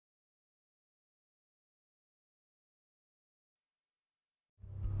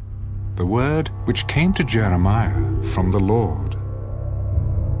the word which came to Jeremiah from the Lord.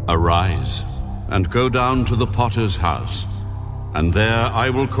 Arise, and go down to the potter's house, and there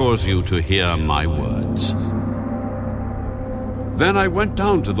I will cause you to hear my words. Then I went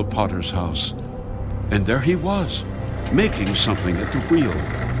down to the potter's house, and there he was, making something at the wheel.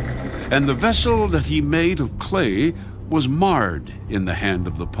 And the vessel that he made of clay was marred in the hand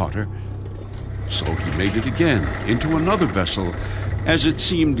of the potter. So he made it again into another vessel, as it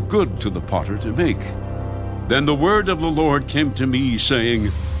seemed good to the potter to make. Then the word of the Lord came to me,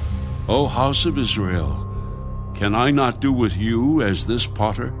 saying, O house of Israel, can I not do with you as this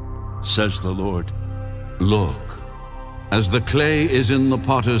potter, says the Lord? Look, as the clay is in the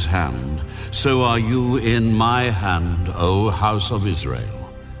potter's hand, so are you in my hand, O house of Israel.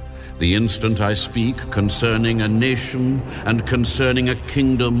 The instant I speak concerning a nation and concerning a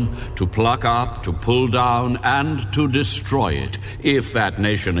kingdom, to pluck up, to pull down, and to destroy it, if that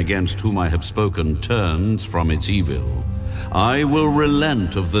nation against whom I have spoken turns from its evil, I will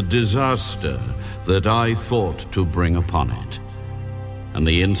relent of the disaster that I thought to bring upon it. And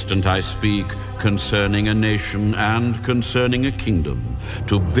the instant I speak concerning a nation and concerning a kingdom,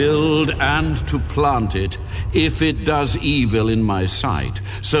 to build and to plant it, if it does evil in my sight,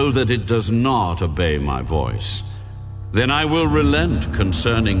 so that it does not obey my voice, then I will relent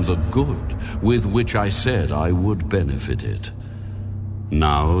concerning the good with which I said I would benefit it.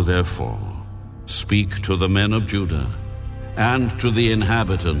 Now, therefore, speak to the men of Judah and to the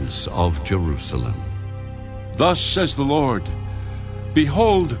inhabitants of Jerusalem. Thus says the Lord,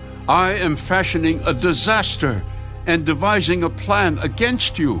 Behold, I am fashioning a disaster and devising a plan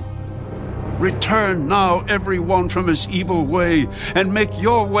against you. Return now every one from his evil way, and make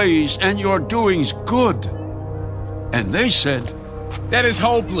your ways and your doings good. And they said, That is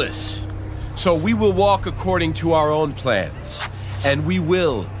hopeless. So we will walk according to our own plans, and we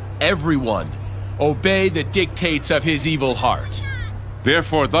will, everyone, obey the dictates of his evil heart.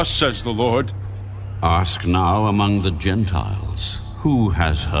 Therefore thus says the Lord, Ask now among the Gentiles, who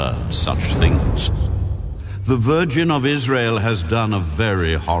has heard such things? The Virgin of Israel has done a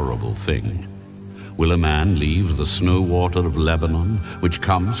very horrible thing. Will a man leave the snow water of Lebanon, which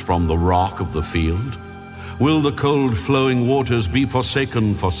comes from the rock of the field? Will the cold flowing waters be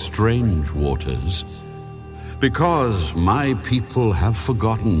forsaken for strange waters? Because my people have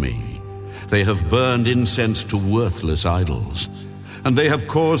forgotten me, they have burned incense to worthless idols, and they have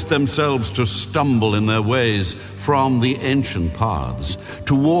caused themselves to stumble in their ways from the ancient paths,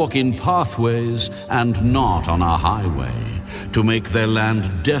 to walk in pathways and not on a highway, to make their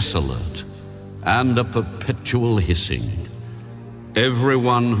land desolate and a perpetual hissing.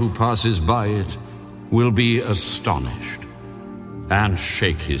 Everyone who passes by it will be astonished and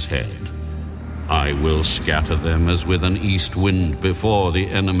shake his head. I will scatter them as with an east wind before the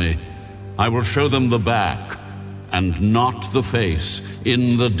enemy. I will show them the back and not the face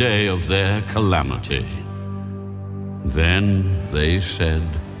in the day of their calamity. Then they said,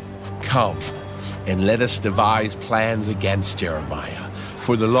 Come, and let us devise plans against Jeremiah,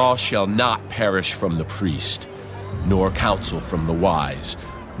 for the law shall not perish from the priest, nor counsel from the wise,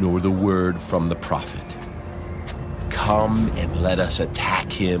 nor the word from the prophet. Come and let us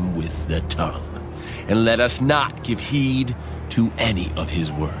attack him with the tongue, and let us not give heed to any of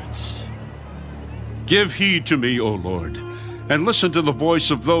his words. Give heed to me, O Lord, and listen to the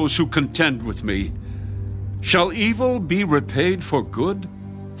voice of those who contend with me. Shall evil be repaid for good?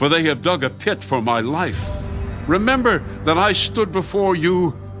 For they have dug a pit for my life. Remember that I stood before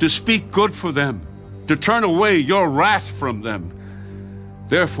you to speak good for them, to turn away your wrath from them.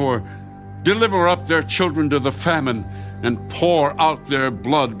 Therefore, deliver up their children to the famine, and pour out their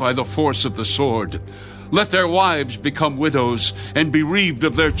blood by the force of the sword. Let their wives become widows, and bereaved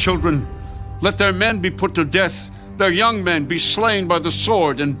of their children. Let their men be put to death, their young men be slain by the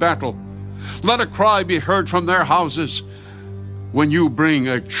sword in battle. Let a cry be heard from their houses when you bring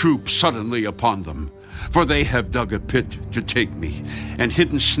a troop suddenly upon them. For they have dug a pit to take me, and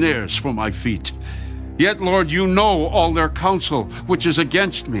hidden snares for my feet. Yet, Lord, you know all their counsel, which is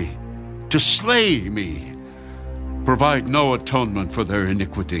against me, to slay me. Provide no atonement for their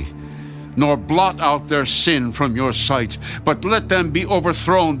iniquity, nor blot out their sin from your sight, but let them be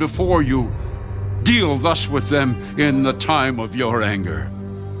overthrown before you. Deal thus with them in the time of your anger.